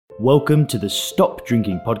Welcome to the Stop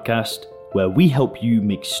Drinking podcast, where we help you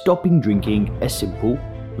make stopping drinking a simple,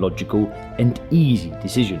 logical, and easy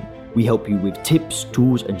decision. We help you with tips,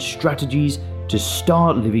 tools, and strategies to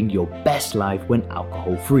start living your best life when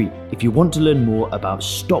alcohol-free. If you want to learn more about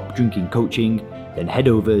Stop Drinking coaching, then head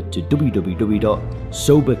over to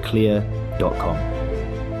www.soberclear.com.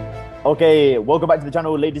 Okay, welcome back to the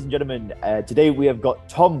channel, ladies and gentlemen. Today we have got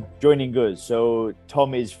Tom joining us. So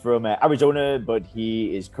Tom is from Arizona, but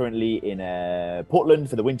he is currently in Portland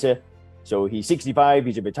for the winter. So he's 65,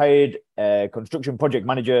 he's a retired construction project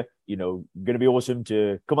manager. You know, going to be awesome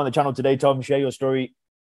to come on the channel today, Tom, share your story.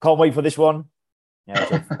 Can't wait for this one.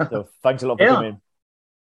 Yeah, so thanks a lot for coming.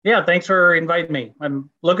 Yeah, thanks for inviting me. I'm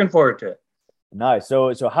looking forward to it. Nice.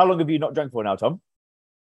 So how long have you not drank for now, Tom?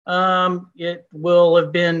 It will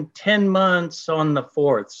have been 10 months on the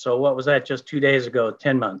 4th. So what was that? Just 2 days ago,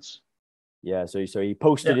 10 months. Yeah. So he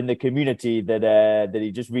posted in the community that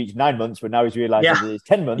he just reached 9 months, but now he's realized that it's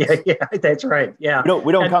 10 months. Yeah, that's right. Yeah.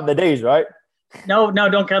 We don't count the days, right? No,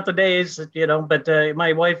 don't count the days, but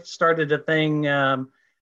my wife started a thing,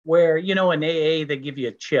 where, in AA, they give you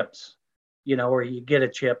chips, or you get a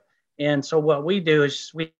chip. And so what we do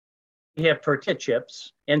is we have tortilla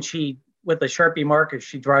chips, and she, with a Sharpie marker,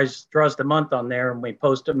 she draws the month on there, and we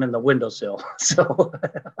post them in the windowsill. So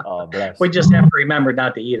we just have to remember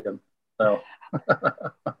not to eat them. So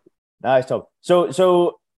nice, Tom.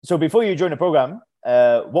 So before you joined the program,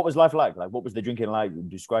 what was life like? Like, what was the drinking like?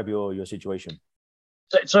 Describe your situation.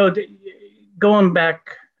 So going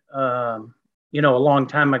back, a long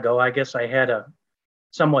time ago, I guess I had a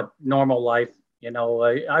somewhat normal life.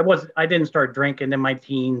 I didn't start drinking in my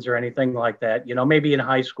teens or anything like that, maybe in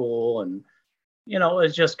high school, and, it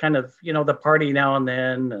was just kind of, the party now and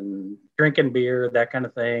then and drinking beer, that kind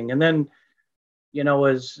of thing. And then,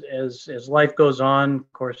 as life goes on,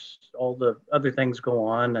 of course, all the other things go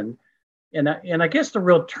on. And I guess the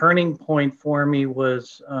real turning point for me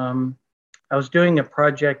was, I was doing a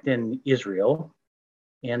project in Israel,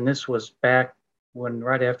 and this was back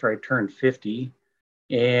right after I turned 50.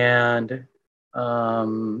 And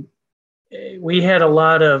we had a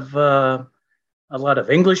lot of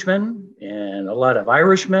Englishmen and a lot of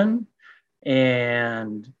Irishmen,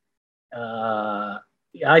 and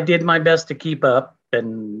I did my best to keep up.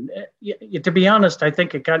 And to be honest, I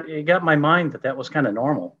think it got my mind that was kind of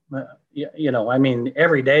normal.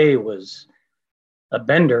 Every day was a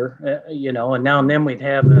bender, and now and then we'd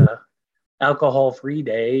have a alcohol-free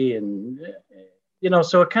day, and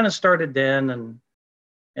so it kind of started then.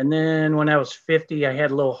 And then when I was 50, I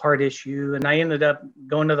had a little heart issue, and I ended up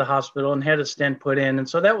going to the hospital and had a stent put in. And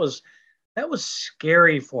so that was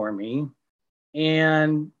scary for me.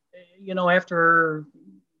 And, after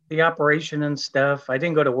the operation and stuff, I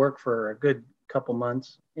didn't go to work for a good couple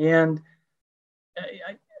months. And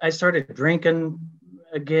I started drinking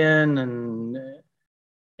again. And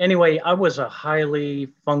anyway, I was a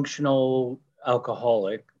highly functional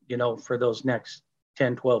alcoholic, for those next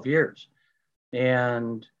 10, 12 years.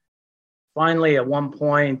 And finally, at one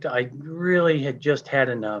point, I really had just had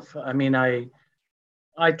enough. I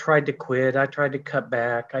tried to quit. I tried to cut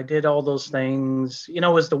back. I did all those things. It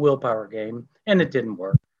was the willpower game, and it didn't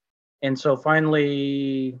work. And so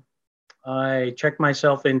finally, I checked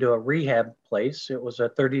myself into a rehab place. It was a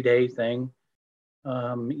 30-day thing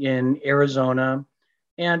in Arizona,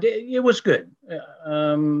 and it was good.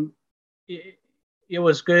 It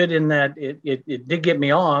was good in that it did get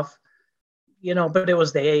me off. But it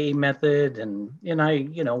was the AA method, and I,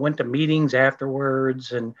 went to meetings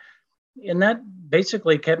afterwards, and that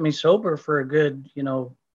basically kept me sober for a good,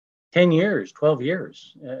 10 years, 12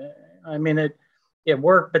 years. It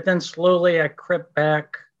worked, but then slowly I crept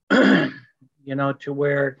back, to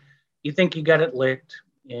where you think you got it licked.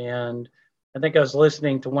 And I think I was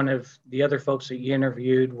listening to one of the other folks that you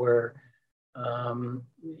interviewed where,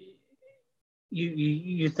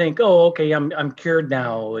 you think, oh, okay, I'm cured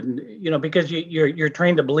now, and because you're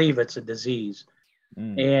trained to believe it's a disease,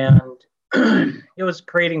 and it was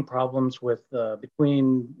creating problems with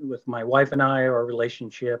my wife and our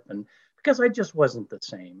relationship, and because I just wasn't the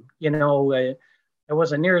same, I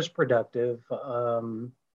wasn't near as productive,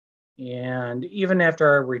 and even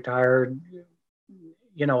after I retired,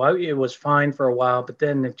 it was fine for a while, but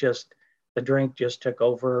then the drink just took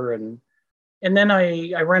over. And then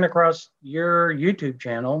I ran across your YouTube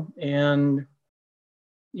channel, and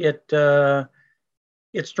it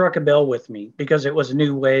struck a bell with me because it was a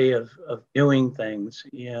new way of doing things.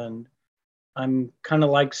 And I'm kind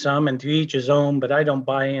of like some, and to each his own, but I don't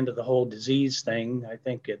buy into the whole disease thing. I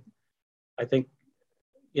think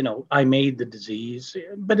I made the disease.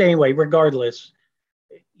 But anyway, regardless,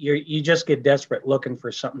 you just get desperate looking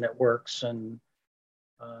for something that works. And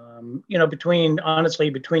between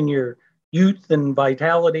your youth and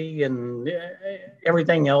vitality and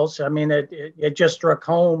everything else, I mean, it just struck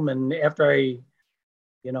home. And after I,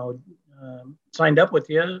 signed up with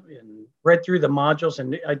you and read through the modules,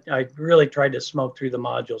 and I really tried to smoke through the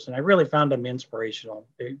modules, and I really found them inspirational.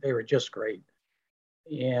 They were just great.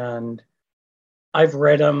 And I've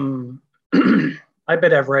read them. I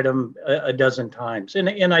bet I've read them a dozen times,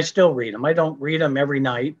 and I still read them. I don't read them every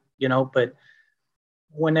night, but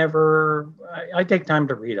whenever I take time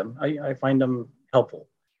to read them, I find them helpful.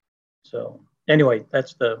 So anyway,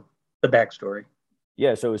 that's the backstory.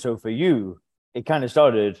 Yeah. So for you, it kind of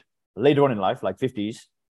started later on in life, like 50s.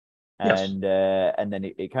 And then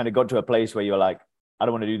it kind of got to a place where you're like, I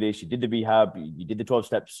don't want to do this. You did the rehab, you did the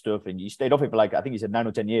 12-step stuff, and you stayed off it for like, I think you said 9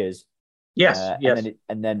 or 10 years. Yes.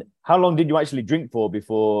 And then how long did you actually drink for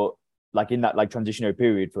before, like in that like transitionary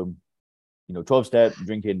period from, 12-step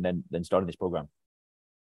drinking, then starting this program?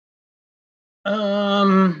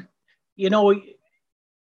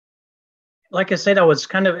 Like I said, I was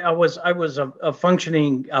a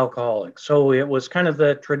functioning alcoholic. So it was kind of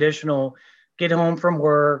the traditional get home from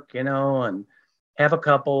work, and have a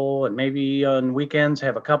couple, and maybe on weekends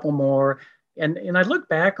have a couple more. And I look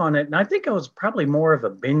back on it, and I think I was probably more of a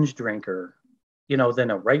binge drinker,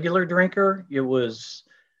 than a regular drinker. It was,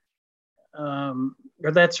 or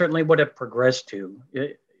that's certainly what it progressed to.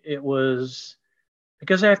 It was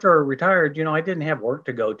because after I retired, I didn't have work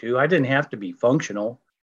to go to. I didn't have to be functional.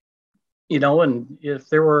 And if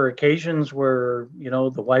there were occasions where,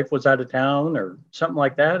 the wife was out of town or something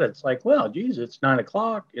like that, it's like, well, geez, it's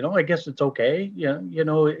 9:00. I guess it's okay.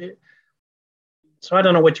 So I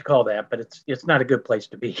don't know what you call that, but it's not a good place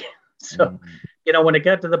to be. So, when it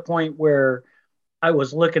got to the point where I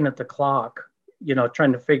was looking at the clock,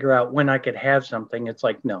 trying to figure out when I could have something, it's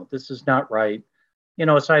like, no, this is not right.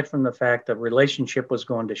 Aside from the fact the relationship was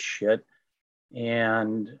going to shit.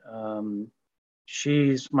 And,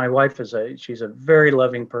 my wife she's a very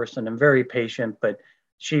loving person and very patient, but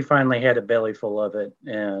she finally had a belly full of it,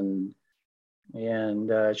 and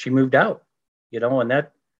she moved out, and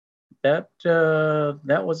that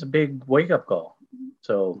was a big wake up call.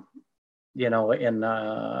 So, and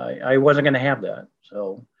I wasn't going to have that.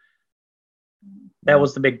 So that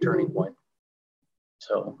was the big turning point.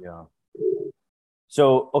 So, yeah.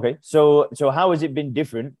 So, okay. So how has it been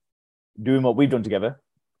different doing what we've done together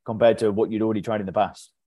compared to what you'd already tried in the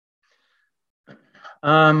past?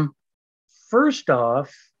 First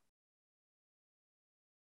off,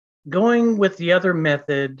 going with the other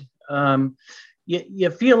method, you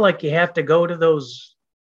feel like you have to go to those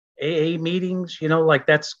AA meetings, like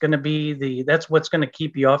that's what's going to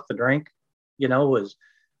keep you off the drink, is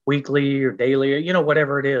weekly or daily, or,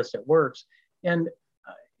 whatever it is that works. And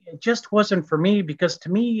it just wasn't for me, because to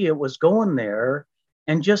me, it was going there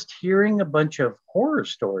and just hearing a bunch of horror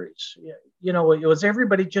stories. It was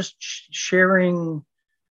everybody just sharing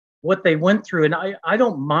what they went through. And I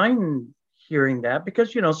don't mind hearing that,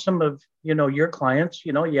 because, some of, your clients,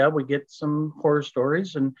 we get some horror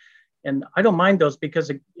stories, and I don't mind those, because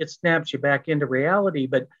it snaps you back into reality,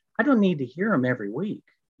 but I don't need to hear them every week.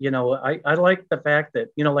 I like the fact that,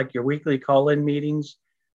 like your weekly call-in meetings,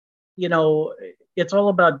 it's all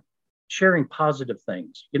about sharing positive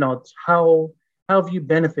things. It's how have you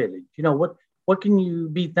benefited? What can you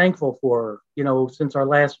be thankful for, since our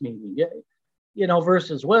last meeting?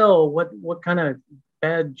 Versus, well, what kind of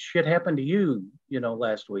bad shit happened to you,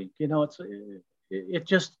 last week?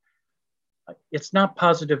 It's not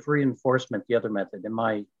positive reinforcement, the other method, in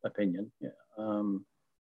my opinion.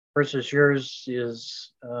 Versus yours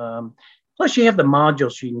is, plus you have the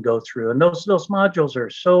modules you can go through, and those modules are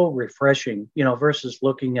so refreshing, versus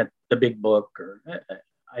looking at the big book. Or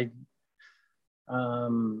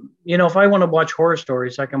if I want to watch horror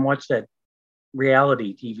stories, I can watch that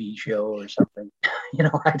reality TV show or something.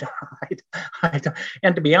 I don't.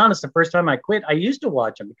 And to be honest, the first time I quit, I used to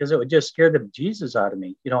watch them because it would just scare the bejesus out of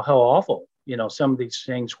me. How awful, some of these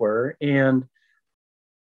things were. And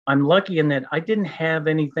I'm lucky in that I didn't have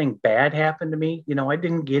anything bad happen to me. I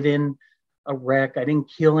didn't get in a wreck. I didn't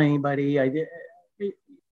kill anybody. It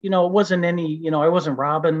wasn't any, I wasn't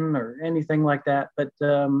robbing or anything like that, but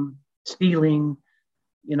stealing,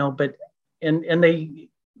 but, and they,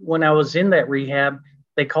 when I was in that rehab,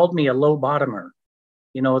 they called me a low bottomer.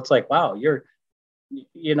 It's like, wow, you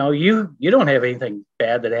don't have anything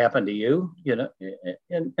bad that happened to you,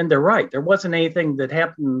 and they're right. There wasn't anything that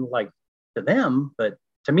happened like to them, but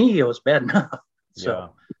to me, it was bad enough.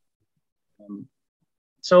 So,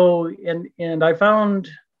 and I found,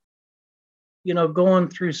 going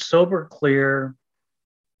through Sober Clear,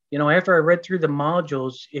 after I read through the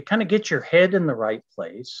modules, it kind of gets your head in the right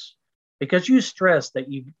place because you stress that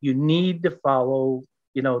you need to follow,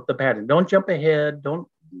 the pattern. Don't jump ahead. Don't,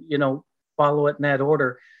 follow it in that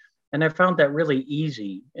order. And I found that really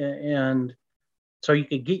easy. And so you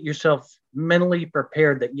could get yourself mentally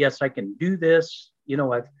prepared that, yes, I can do this.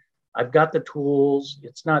 I've got the tools.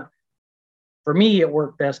 It's not, for me, it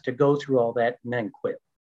worked best to go through all that and then quit.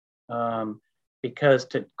 Because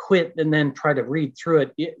to quit and then try to read through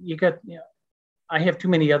it, I have too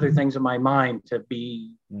many other things in my mind to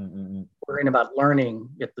be worrying about learning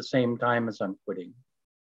at the same time as I'm quitting.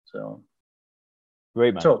 So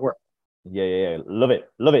great, man. So it worked. Yeah. Love it.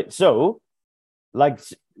 So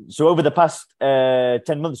over the past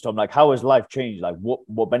 10 months, Tom, like how has life changed? Like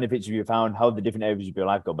what benefits have you found? How have the different areas of your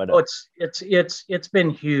life got better? Oh, it's been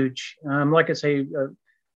huge. Like I say,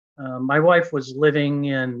 my wife was living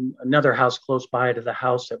in another house close by to the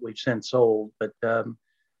house that we've since sold, but I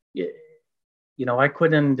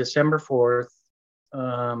quit in December 4th.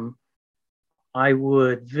 I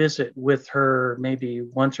would visit with her maybe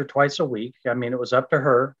once or twice a week. I mean, it was up to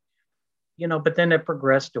her, but then it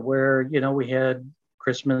progressed to where, we had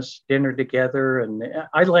Christmas dinner together, and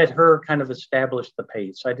I let her kind of establish the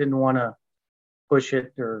pace. I didn't want to push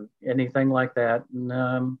it or anything like that.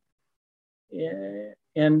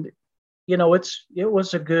 And it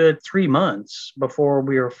was a good 3 months before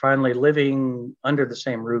we were finally living under the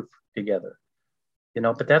same roof together,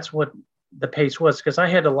 but that's what the pace was, because I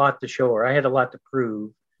had a lot to show her. I had a lot to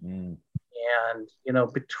prove. And,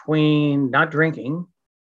 between not drinking,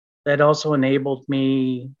 that also enabled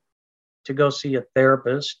me to go see a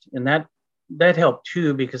therapist. And that helped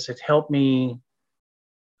too, because it helped me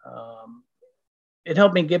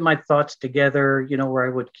get my thoughts together, where I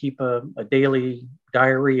would keep a daily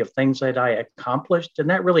diary of things that I accomplished. And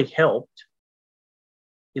that really helped.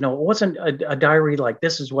 It wasn't a diary like,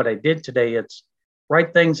 this is what I did today. It's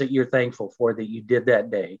write things that you're thankful for that you did that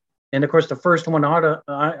day. And of course, the first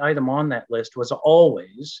item on that list was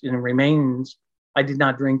always, and remains, I did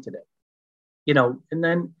not drink today. And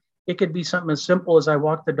then it could be something as simple as I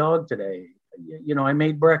walked the dog today. I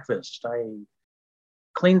made breakfast. I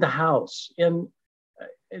cleaned the house. And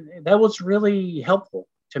that was really helpful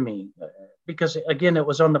to me because, again, it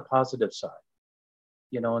was on the positive side,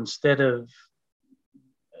 instead of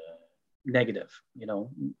negative.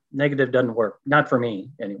 Negative doesn't work. Not for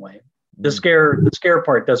me anyway. The scare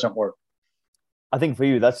part doesn't work. I think for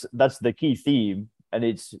you, that's the key theme. And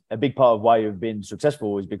it's a big part of why you've been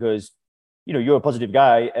successful, is because, you're a positive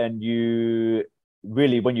guy, and you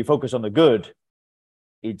really, when you focus on the good,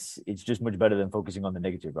 it's just much better than focusing on the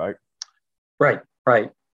negative, right? Right.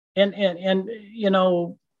 And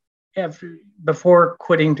before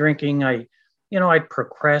quitting drinking, I'd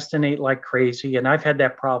procrastinate like crazy, and I've had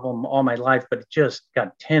that problem all my life, but it just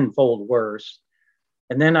got tenfold worse.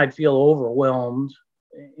 And then I'd feel overwhelmed.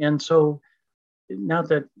 And so now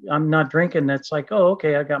that I'm not drinking, it's like, oh,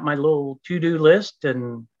 okay, I got my little to-do list,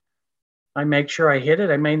 and I make sure I hit it.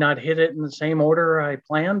 I may not hit it in the same order I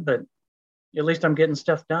planned, but at least I'm getting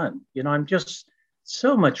stuff done. I'm just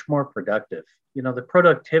so much more productive. The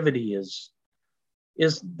productivity is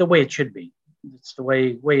the way it should be. It's the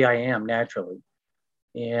way I am naturally.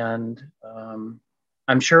 And I'm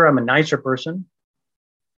sure I'm a nicer person.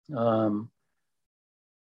 I'm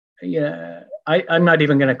not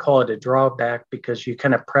even going to call it a drawback, because you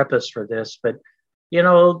kind of preface for this, but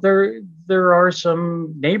there are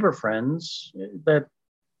some neighbor friends that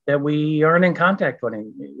we aren't in contact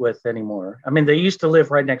with anymore. I mean, they used to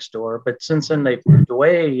live right next door, but since then they've moved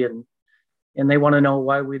away, and they want to know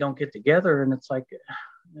why we don't get together. And it's like,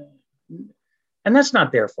 and that's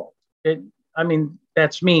not their fault.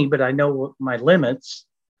 That's me, but I know my limits,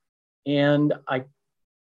 and I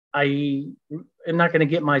am not going to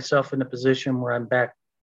get myself in a position where I'm back,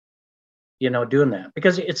 doing that,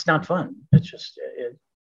 because it's not fun. It's just,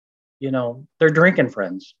 they're drinking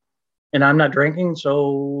friends, and I'm not drinking.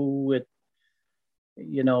 So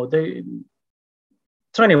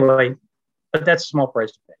so anyway, but that's a small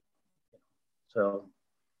price to pay. So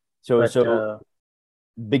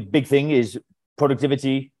big thing is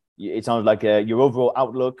productivity. It sounds like your overall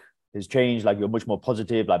outlook has changed. Like, you're much more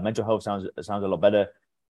positive. Like, mental health sounds a lot better.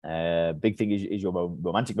 Big thing is your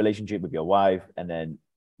romantic relationship with your wife, and then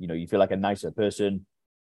you feel like a nicer person.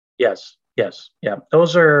 Yes, yeah.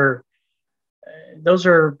 Those are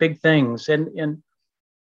big things, and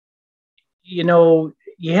you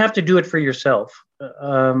have to do it for yourself.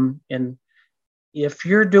 And if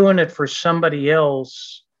you're doing it for somebody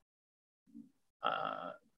else,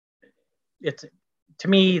 to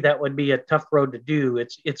me, that would be a tough road to do.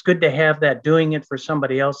 It's good to have that doing it for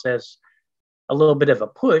somebody else as a little bit of a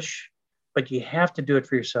push, but you have to do it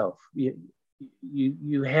for yourself.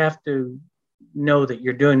 You have to know that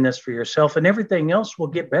you're doing this for yourself, and everything else will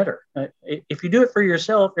get better. If you do it for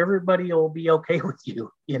yourself, everybody will be okay with you.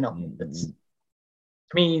 To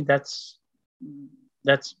me, that's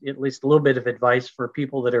at least a little bit of advice for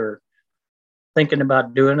people that are thinking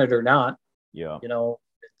about doing it or not. Yeah.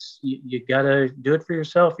 You got to do it for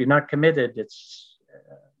yourself. You're not committed. It's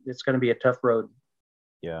going to be a tough road.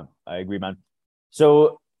 Yeah, I agree, man.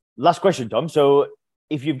 So last question, Tom. So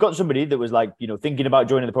if you've got somebody that was like, thinking about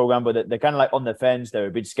joining the program, but they're kind of like on the fence, they're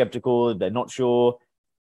a bit skeptical, they're not sure,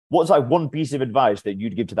 what's like one piece of advice that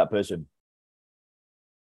you'd give to that person?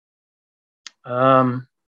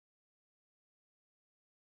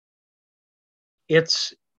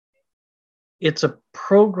 It's a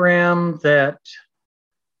program that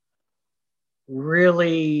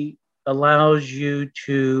really allows you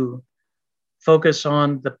to focus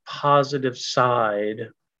on the positive side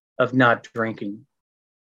of not drinking.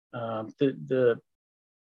 The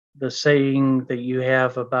saying that you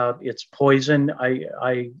have about it's poison,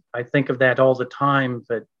 I think of that all the time,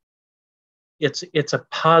 but it's a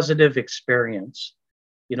positive experience.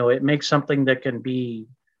 It makes something that can be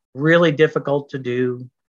really difficult to do,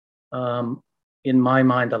 in my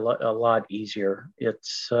mind, a lot easier.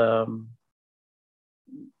 It's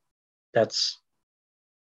that's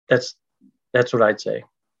what I'd say.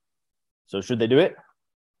 So should they do it?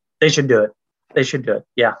 They should do it.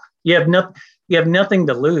 Yeah. You have nothing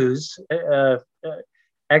to lose.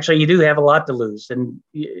 Actually, you do have a lot to lose, and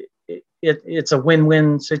it's a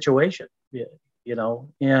win-win situation,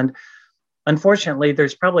 and unfortunately,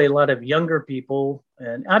 there's probably a lot of younger people,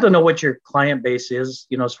 and I don't know what your client base is,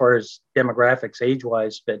 as far as demographics,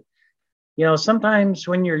 age-wise, but sometimes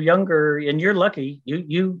when you're younger, and you're lucky,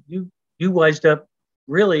 you wised up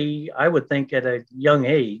really, I would think, at a young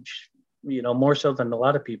age, more so than a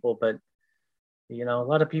lot of people, but a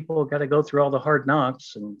lot of people got to go through all the hard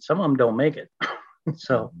knocks, and some of them don't make it.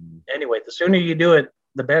 So anyway, the sooner you do it,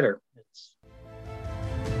 the better.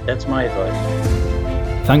 That's my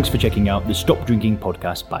advice. Thanks for checking out the Stop Drinking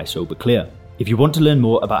podcast by Sober Clear. If you want to learn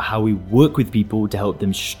more about how we work with people to help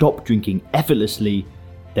them stop drinking effortlessly,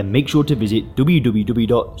 then make sure to visit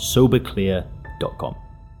www.soberclear.com.